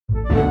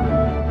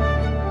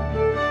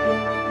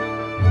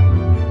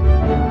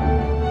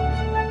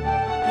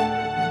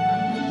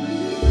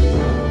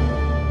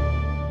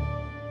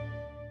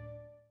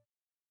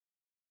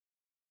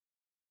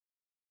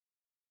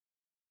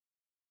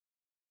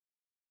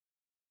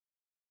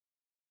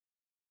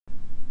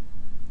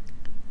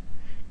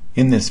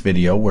In this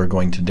video, we're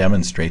going to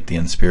demonstrate the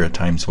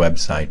InspiraTimz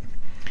website.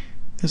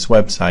 This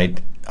website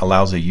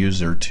allows a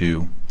user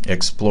to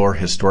explore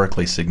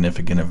historically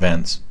significant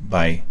events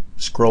by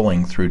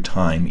scrolling through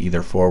time,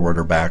 either forward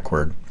or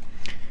backward.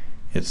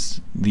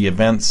 The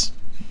events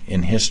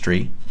in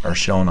history are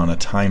shown on a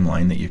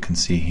timeline that you can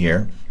see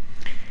here,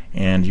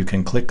 and you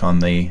can click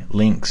on the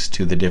links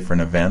to the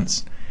different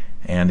events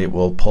and it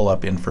will pull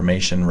up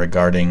information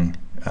regarding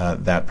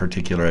that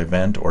particular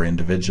event or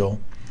individual,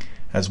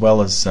 as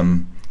well as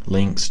some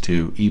links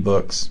to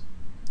ebooks,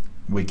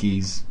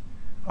 wikis,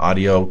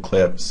 audio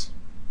clips,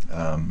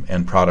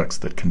 and products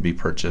that can be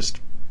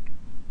purchased.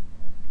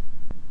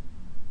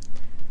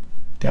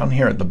 Down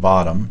here at the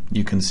bottom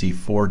you can see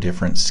 4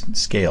 different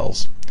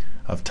scales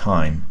of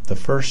time. The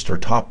first or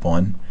top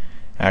one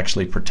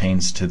actually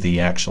pertains to the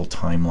actual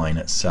timeline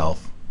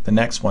itself. The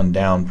next one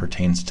down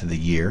pertains to the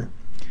year,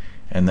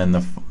 and then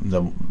the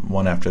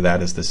one after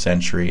that is the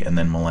century, and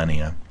then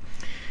millennia.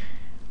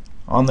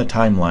 On the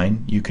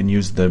timeline you can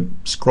use the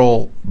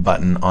scroll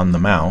button on the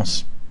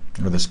mouse,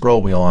 or the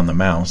scroll wheel on the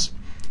mouse,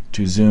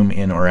 to zoom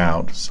in or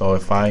out. So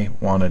if I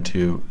wanted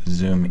to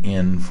zoom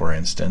in, for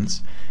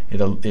instance,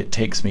 it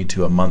takes me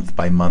to a month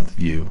by month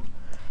view.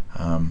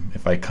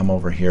 If I come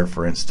over here,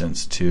 for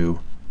instance, to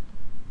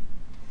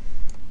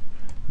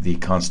the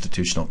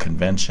Constitutional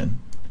Convention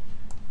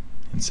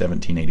in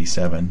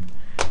 1787,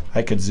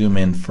 I could zoom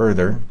in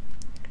further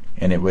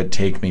and it would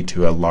take me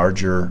to a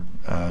larger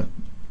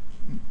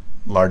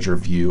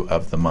view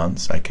of the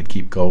months. I could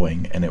keep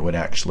going and it would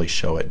actually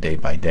show it day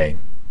by day.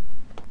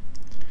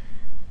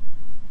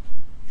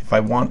 If I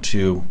want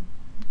to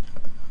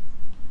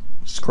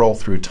scroll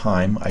through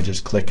time, I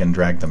just click and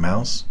drag the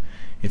mouse.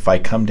 If I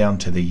come down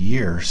to the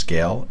year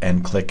scale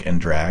and click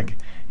and drag,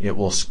 it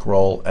will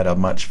scroll at a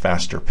much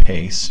faster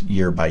pace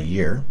year by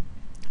year,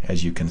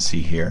 as you can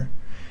see here.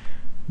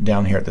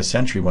 Down here at the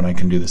century one, I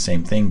can do the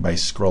same thing by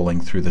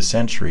scrolling through the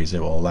centuries.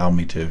 It will allow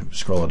me to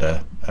scroll at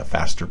a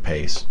faster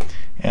pace,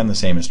 and the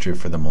same is true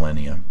for the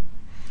millennia.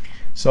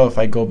 So if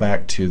I go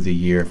back to the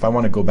year, if I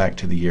want to go back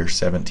to the year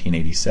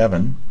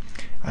 1787,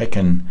 I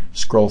can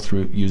scroll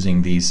through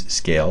using these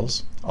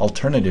scales.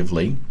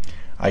 Alternatively,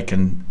 I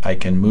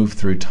can move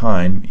through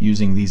time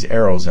using these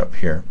arrows up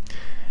here.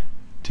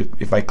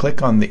 If I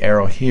click on the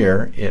arrow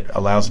here, it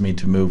allows me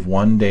to move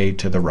 1 day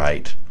to the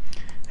right,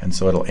 and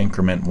so it'll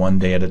increment 1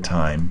 day at a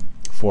time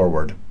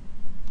forward.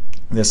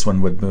 This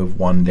one would move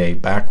 1 day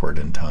backward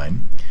in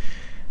time.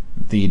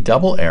 The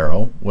double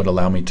arrow would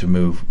allow me to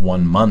move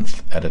 1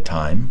 month at a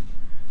time.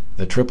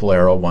 The triple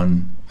arrow,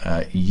 1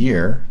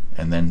 year,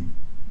 and then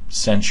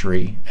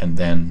century, and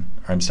then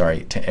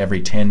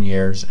every 10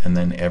 years, and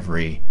then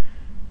every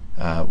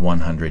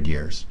 100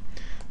 years.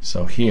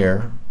 So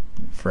here,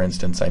 for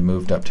instance, I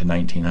moved up to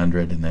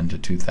 1900 and then to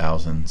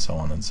 2000, so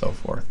on and so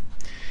forth.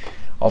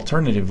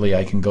 Alternatively,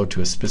 I can go to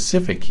a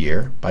specific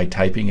year by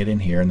typing it in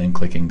here and then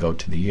clicking go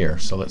to the year.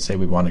 So let's say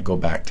we want to go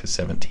back to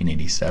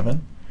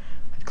 1787.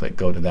 I'd click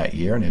go to that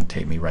year and it would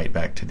take me right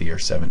back to the year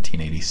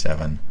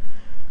 1787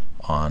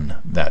 on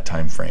that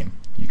time frame.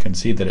 You can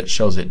see that it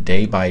shows it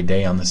day by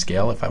day on the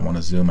scale. If I want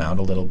to zoom out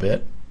a little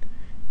bit,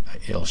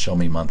 it'll show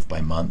me month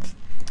by month,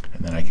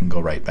 and then I can go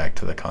right back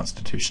to the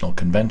Constitutional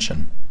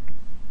Convention.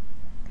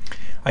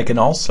 I can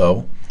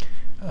also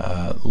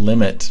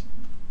limit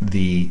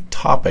the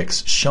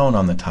topics shown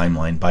on the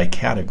timeline by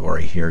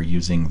category here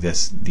using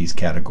these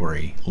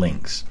category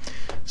links.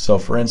 So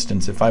for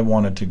instance, if I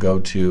wanted to go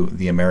to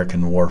the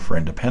American War for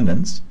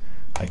Independence,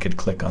 I could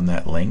click on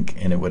that link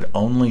and it would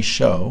only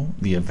show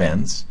the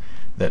events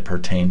that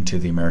pertain to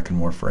the American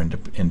War for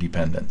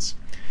Independence.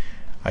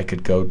 I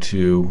could go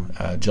to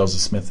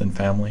Joseph Smith and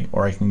Family,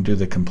 or I can do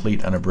the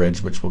complete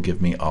unabridged, which will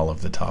give me all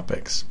of the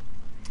topics.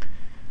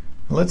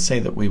 Let's say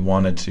that we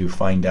wanted to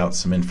find out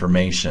some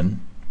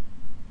information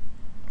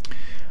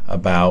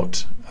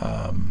about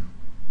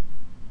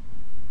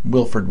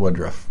Wilford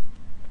Woodruff.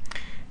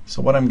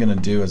 So what I'm going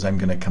to do is I'm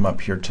going to come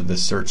up here to the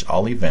search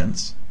all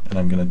events, and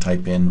I'm going to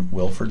type in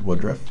Wilford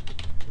Woodruff.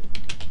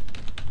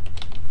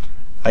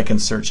 I can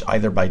search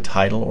either by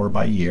title or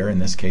by year. In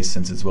this case,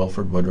 since it's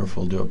Wilford Woodruff,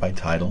 we'll do it by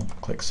title.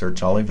 Click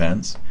search all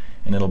events,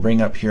 and it'll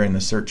bring up here in the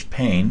search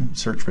pane,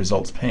 search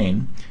results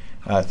pane,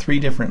 3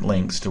 different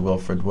links to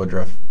Wilford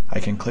Woodruff.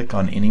 I can click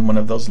on any one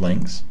of those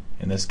links.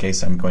 In this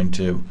case, I'm going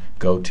to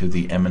go to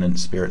the eminent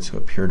spirits who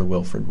appear to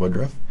Wilford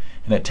Woodruff,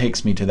 and it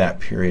takes me to that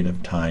period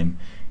of time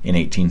in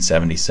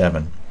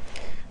 1877.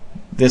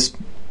 This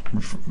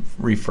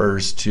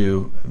refers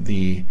to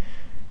the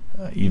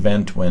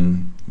event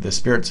when the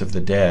spirits of the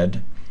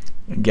dead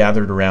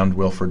gathered around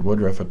Wilford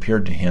Woodruff,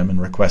 appeared to him,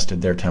 and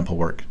requested their temple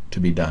work to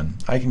be done.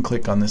 I can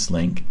click on this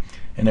link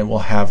and it will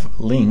have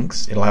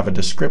links. It'll have a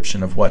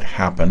description of what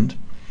happened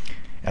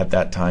at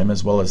that time,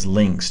 as well as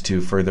links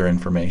to further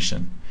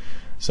information.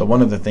 So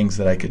one of the things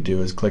that I could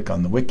do is click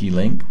on the wiki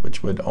link,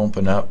 which would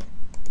open up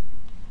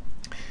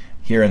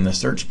here in the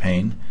search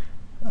pane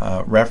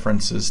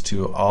references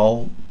to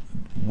all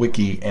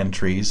wiki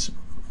entries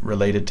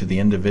related to the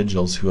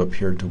individuals who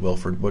appeared to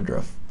Wilford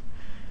Woodruff.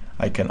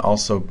 I can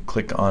also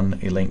click on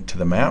a link to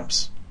the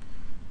maps,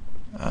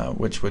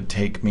 which would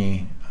take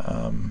me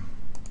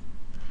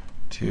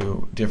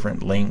to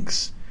different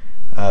links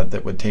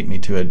that would take me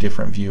to a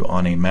different view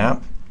on a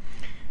map.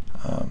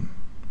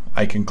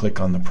 I can click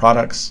on the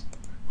products,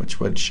 which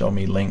would show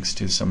me links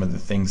to some of the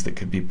things that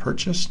could be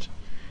purchased,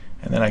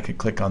 and then I could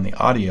click on the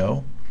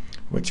audio,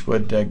 which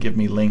would give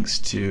me links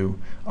to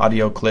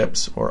audio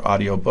clips or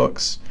audio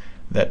books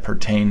that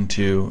pertain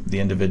to the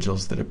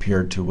individuals that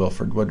appeared to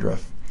Wilford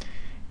Woodruff.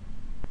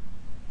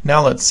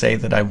 Now let's say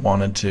that I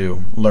wanted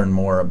to learn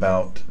more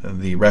about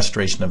the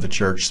restoration of the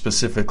church,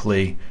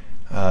 specifically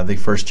the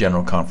First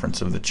General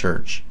Conference of the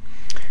church.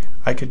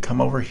 I could come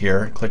over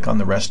here, click on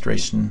the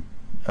Restoration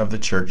of the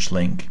Church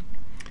link,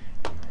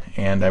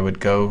 and I would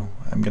go,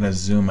 I'm going to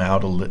zoom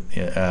out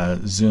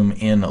zoom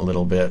in a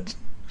little bit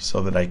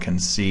so that I can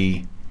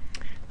see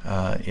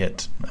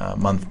it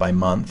month by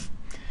month.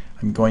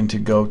 I'm going to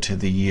go to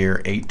the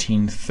year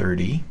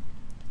 1830,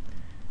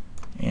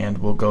 and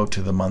we'll go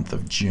to the month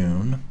of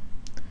June,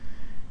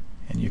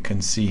 and you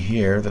can see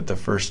here that the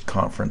first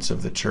conference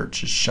of the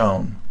church is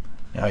shown.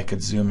 Now I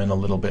could zoom in a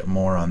little bit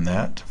more on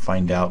that to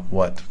find out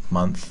what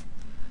month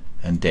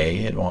and day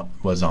it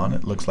was on.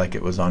 It looks like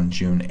it was on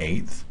June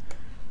 8th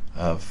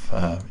of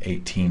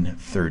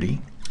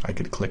 1830. I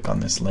could click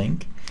on this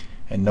link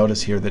and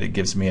notice here that it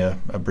gives me a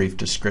brief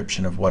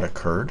description of what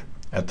occurred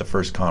at the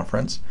first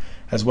conference,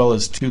 as well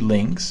as two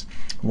links,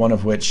 one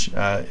of which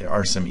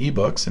are some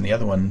ebooks and the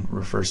other one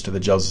refers to the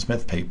Joseph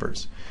Smith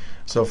papers.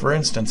 So for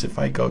instance, if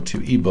I go to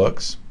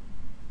ebooks,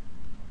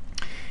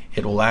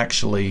 it will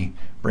actually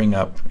bring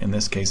up, in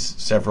this case,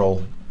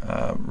 several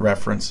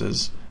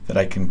references that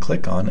I can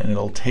click on, and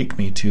it'll take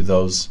me to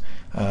those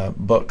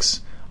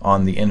books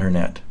on the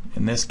internet.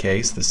 In this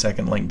case, the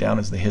second link down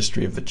is the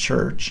History of the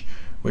Church,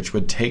 which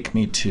would take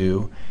me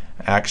to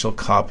an actual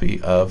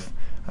copy of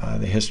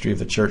the history of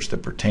the church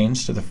that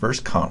pertains to the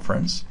first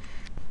conference.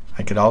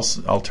 I could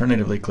also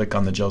alternatively click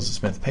on the Joseph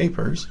Smith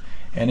papers,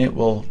 and it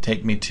will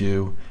take me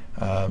to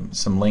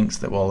some links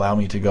that will allow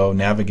me to go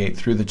navigate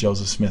through the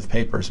Joseph Smith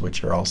papers,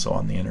 which are also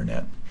on the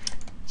internet.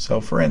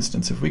 So for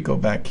instance, if we go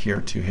back here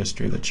to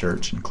History of the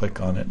Church and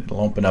click on it, it'll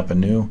open up a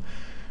new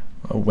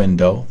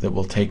window that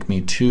will take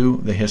me to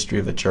the history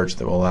of the church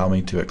that will allow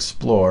me to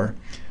explore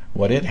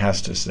what it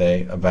has to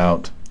say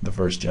about the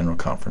First General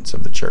Conference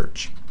of the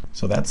church.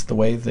 So that's the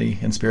way the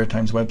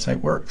InspiraTimz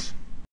website works.